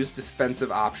called use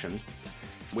defensive option,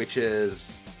 which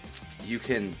is you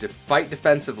can fight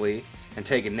defensively and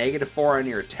take a -4 on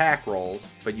your attack rolls,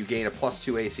 but you gain a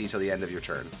 +2 AC till the end of your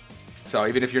turn. So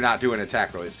even if you're not doing an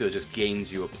attack roll, it still just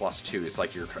gains you a +2. It's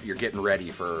like you're getting ready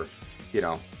for,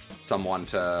 someone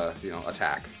to,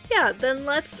 attack. Yeah, then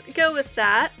let's go with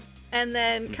that, and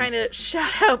then kind of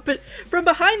shout out. But from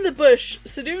behind the bush,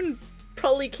 Sedoon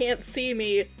probably can't see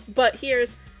me, but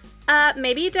here's,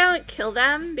 maybe don't kill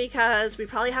them because we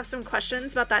probably have some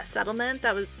questions about that settlement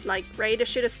that was like ready to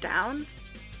shoot us down,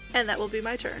 and that will be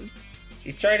my turn.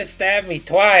 He's trying to stab me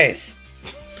twice.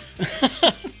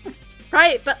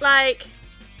 Right, but like,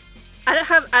 I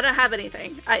don't have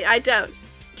anything. I don't.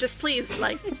 Just please,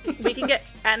 like, we can get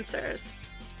answers.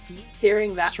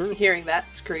 Hearing that, true.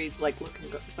 Screed's like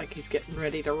looking like he's getting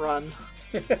ready to run.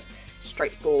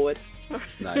 Straight forward.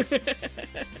 Nice. But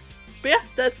yeah,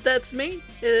 that's me.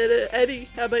 Eddie,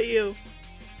 how about you?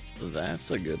 That's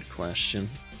a good question.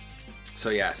 So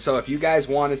if you guys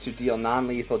wanted to deal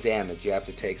non-lethal damage, you have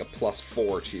to take a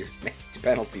 +4 to your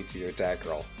penalty to your attack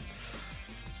roll.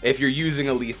 If you're using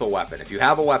a lethal weapon. If you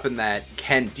have a weapon that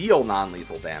can deal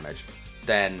non-lethal damage,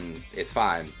 then it's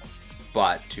fine.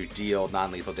 But to deal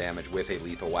non-lethal damage with a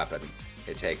lethal weapon,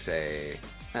 it takes a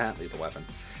lethal weapon.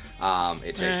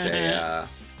 It takes a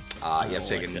you have to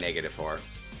take a -4.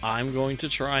 I'm going to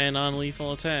try a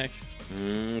non-lethal attack.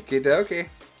 Okie dokie.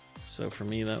 So for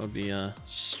me, that would be a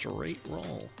straight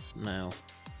roll now,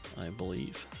 I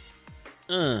believe.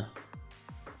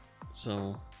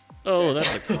 So,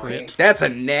 that's a crit. That's a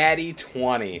natty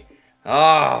 20.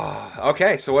 Oh,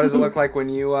 okay. So what does it look like when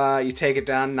you take it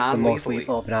down The most non-lethally?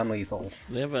 lethal of non-lethals.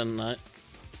 They have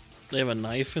a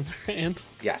knife in their hand.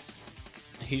 Yes.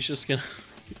 He's just gonna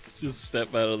just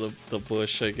step out of the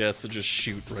bush, I guess, and just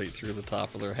shoot right through the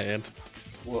top of their hand.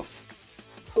 Woof.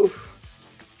 Oof.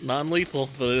 Non-lethal,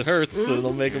 but it hurts, so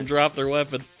it'll make them drop their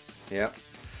weapon. Yep.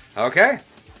 Okay.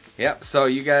 Yep. So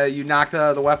you knock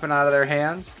the weapon out of their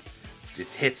hands.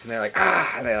 It hits and they're like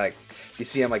and they you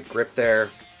see them grip their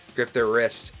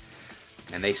wrist,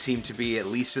 and they seem to be, at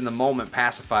least in the moment,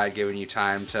 pacified, giving you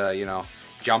time to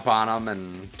jump on them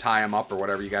and tie them up or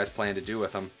whatever you guys plan to do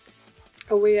with them.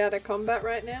 Are we out of combat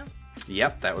right now?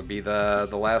 Yep, that would be the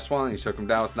last one. You took him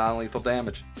down with non-lethal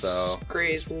damage. So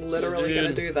Scree's literally dude.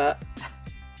 gonna do that.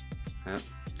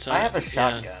 I have a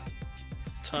shotgun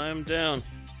Time down.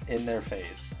 in their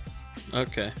face.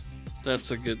 Okay.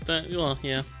 That's a good... Well,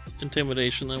 yeah.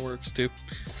 Intimidation, that works too.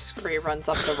 Scree runs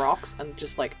up the rocks and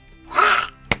just like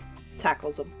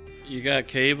tackles him. You got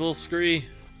cable, Scree?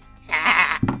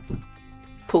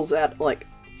 Pulls out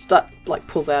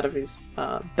pulls out of his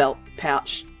belt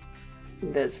pouch.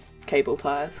 There's cable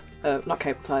ties. Not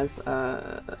cable ties.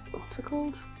 What's it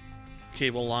called?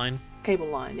 Cable line. Cable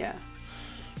line. Yeah.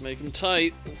 Make them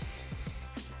tight.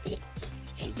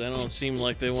 Because they don't seem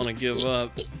like they want to give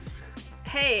up.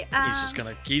 Hey,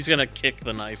 He's gonna kick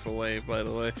the knife away, by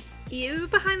the way. you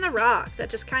behind the rock that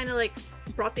just kind of like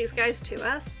brought these guys to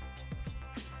us?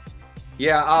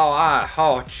 yeah.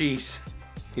 Oh, jeez.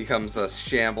 He comes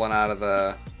shambling out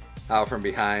from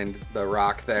behind the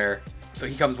rock there. So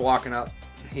he comes walking up.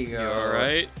 He goes, You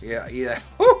alright? Yeah.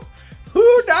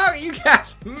 Whoo, dog! You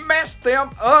guys messed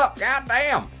them up.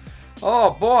 Goddamn.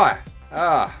 Oh boy.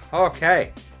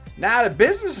 Okay. Now the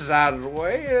business is out of the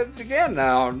way. Again,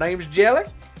 name's Jelly.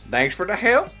 Thanks for the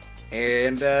help.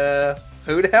 And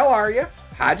who the hell are you?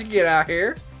 How'd you get out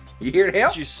here? You here to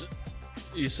help?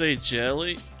 You say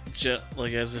jelly?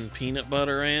 Like as in peanut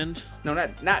butter and? No,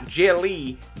 not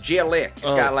Jelly. Jelly. It's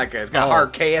Oh. got a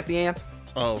hard K at the end.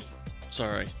 Oh,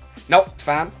 sorry. Nope, it's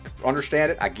fine.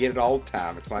 Understand it. I get it all the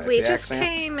time. It's We the just accent.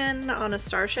 came in on a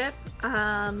starship.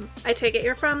 I take it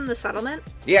you're from the settlement?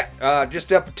 Yeah,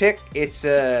 just up a tick. It's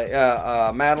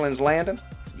Madeline's Landing.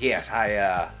 Yes,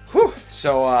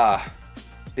 So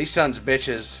these sons of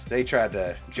bitches, they tried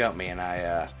to jump me, and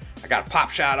I got a pop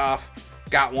shot off,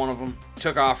 got one of them,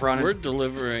 took off running. We're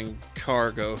delivering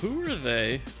cargo. Who are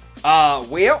they? From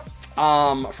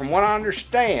what I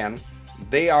understand,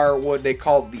 they are what they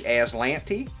call the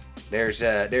Aslanti. They're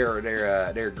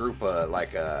a group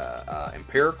of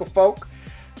empirical folk.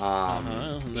 They're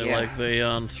like the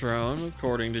Aeon Throne,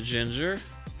 according to Ginger.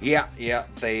 Yeah.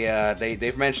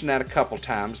 They've mentioned that a couple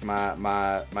times.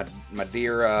 My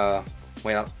dear,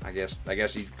 well, I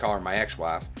guess you'd call her my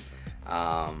ex-wife,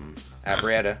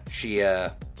 Abretta.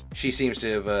 She seems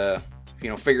to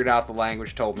have figured out the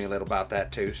language. Told me a little about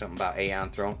that too. Something about Aeon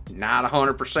Throne. Not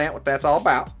 100% what that's all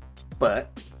about, but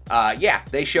yeah,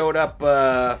 they showed up.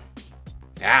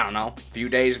 I don't know, a few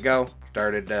days ago.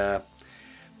 Started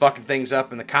fucking things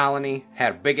up in the colony.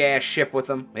 Had a big ass ship with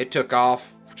them. It took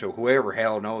off to whoever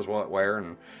hell knows where,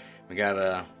 and we got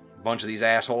a bunch of these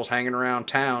assholes hanging around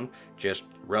town, just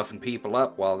roughing people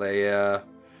up while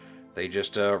they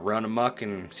just run amok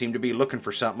and seem to be looking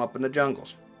for something up in the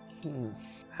jungles.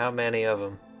 How many of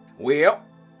them? Well,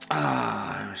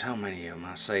 there's how many of them?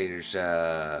 I say there's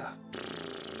I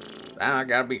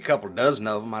gotta be a couple dozen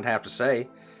of them, I'd have to say.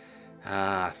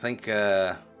 I think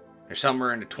they're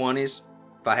somewhere in the 20s.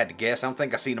 If I had to guess, I don't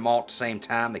think I've seen them all at the same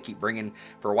time. They keep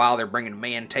for a while they're bringing them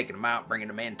in, taking them out, bringing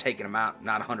them in, taking them out.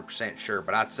 Not 100% sure,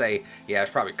 but I'd say, yeah, there's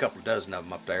probably a couple dozen of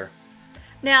them up there.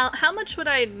 Now, how much would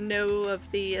I know of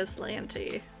the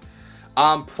Aslanti?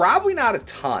 Probably not a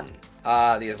ton.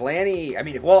 The Aslanti,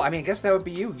 I guess that would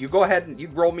be you. You go ahead and you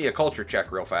roll me a culture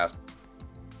check real fast.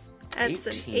 That's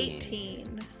an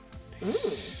 18.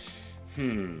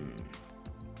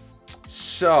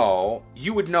 So,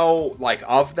 you would know,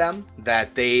 of them,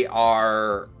 that they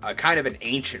are a kind of an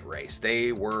ancient race.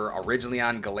 They were originally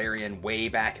on Galarian way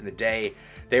back in the day.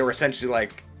 They were essentially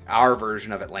like our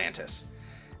version of Atlantis.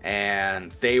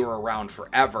 And they were around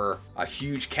forever. A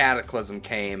huge cataclysm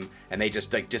came, and they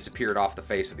just, disappeared off the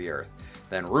face of the earth.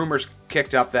 Then rumors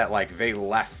kicked up that, they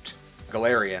left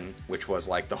Galarian, which was,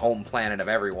 the home planet of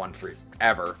everyone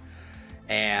forever.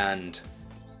 And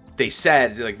they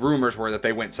said, rumors were that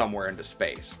they went somewhere into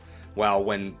space. Well,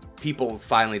 when people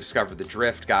finally discovered the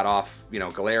drift, got off,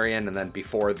 Galarian, and then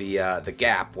before the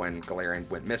gap, when Galarian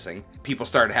went missing, people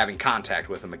started having contact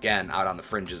with them again out on the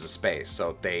fringes of space.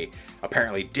 So they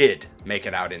apparently did make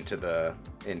it out into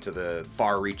the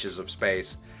far reaches of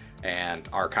space and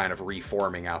are kind of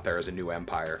reforming out there as a new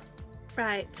empire.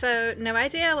 Right, so no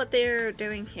idea what they're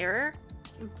doing here,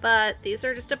 but these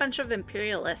are just a bunch of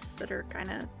imperialists that are kind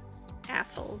of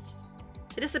assholes.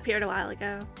 They disappeared a while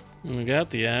ago. We got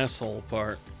the asshole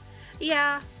part.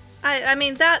 Yeah, I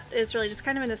mean, that is really just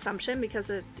kind of an assumption because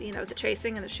of, the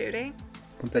chasing and the shooting.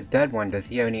 The dead one, does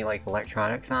he have any,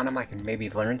 electronics on him I can maybe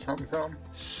learn something from?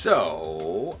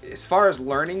 So, as far as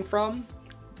learning from,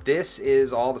 this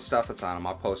is all the stuff that's on him.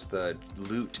 I'll post the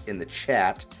loot in the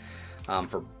chat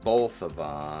for both of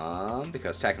them,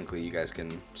 because technically you guys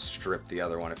can strip the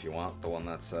other one if you want, the one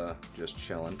that's just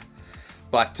chilling.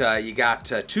 But you got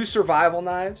 2 survival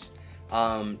knives,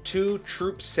 2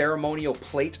 troop ceremonial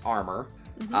plate armor.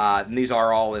 And these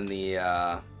are all in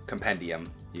the compendium.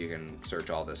 You can search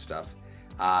all this stuff.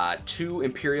 2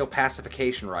 Imperial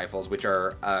pacification rifles, which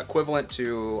are equivalent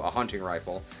to a hunting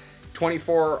rifle.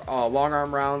 24 long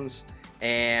arm rounds,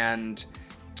 and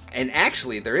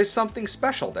actually there is something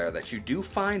special there that you do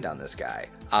find on this guy.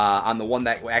 On the one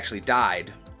that actually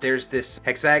died, there's this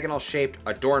hexagonal shaped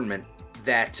adornment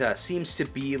that seems to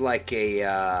be like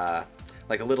a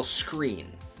little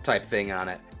screen type thing on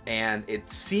it, and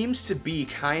it seems to be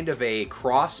kind of a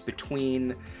cross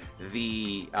between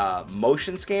the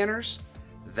motion scanners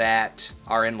that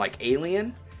are in like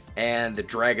Alien and the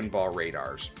Dragon Ball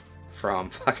radars from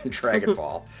fucking Dragon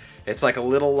Ball. It's like a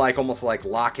little, like almost like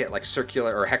locket, like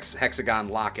circular or hexagon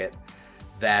locket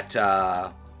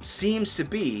that seems to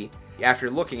be, after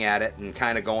looking at it and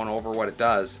kind of going over what it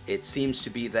does, it seems to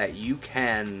be that you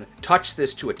can touch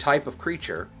this to a type of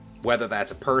creature, whether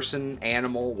that's a person,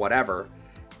 animal, whatever,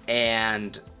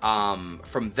 and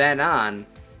from then on,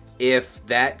 if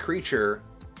that creature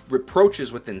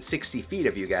approaches within 60 feet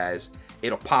of you guys,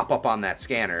 it'll pop up on that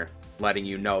scanner, letting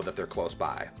you know that they're close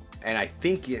by. And I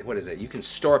think, what is it? You can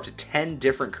store up to 10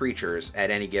 different creatures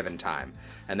at any given time.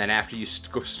 And then after you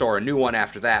store a new one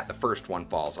after that, the first one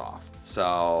falls off.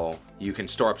 So you can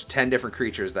store up to 10 different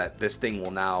creatures that this thing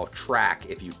will now track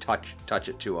if you touch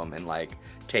it to them and like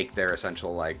take their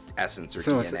essential like essence or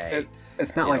DNA.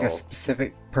 It's not like a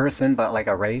specific person, but like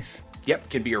a race? Yep, it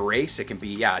can be a race, it can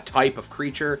be a type of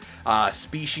creature,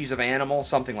 species of animal,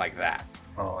 something like that.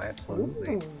 Oh,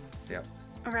 absolutely. Ooh. Yep.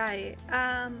 Right.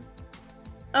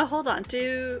 Oh, hold on.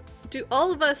 Do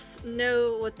all of us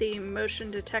know what the motion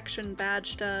detection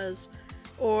badge does,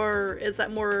 or is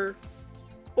that more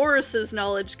Oris's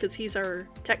knowledge because he's our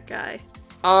tech guy?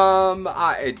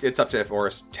 It's up to if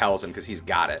Oris tells him because he's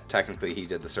got it. Technically, he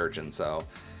did the searching, so.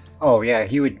 Oh yeah,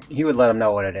 he would let him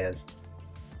know what it is,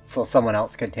 so someone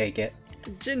else could take it.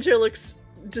 Ginger looks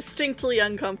distinctly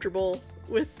uncomfortable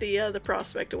with the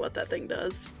prospect of what that thing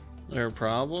does. There a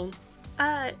problem?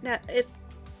 No,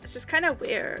 it's just kind of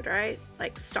weird, right?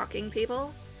 Like stalking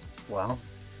people. Well,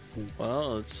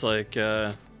 it's like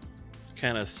kind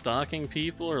of stalking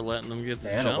people or letting them get the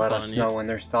to jump let on us you. know when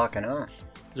they're stalking us.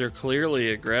 They're clearly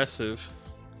aggressive.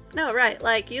 No, right.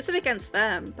 Like use it against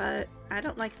them, but I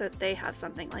don't like that they have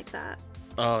something like that.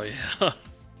 Oh yeah.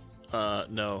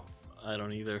 No, I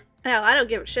don't either. No, I don't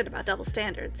give a shit about double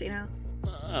standards, you know?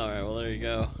 All right, well there you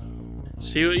go.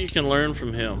 See what you can learn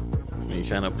from him. He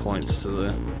kind of points to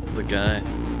the guy.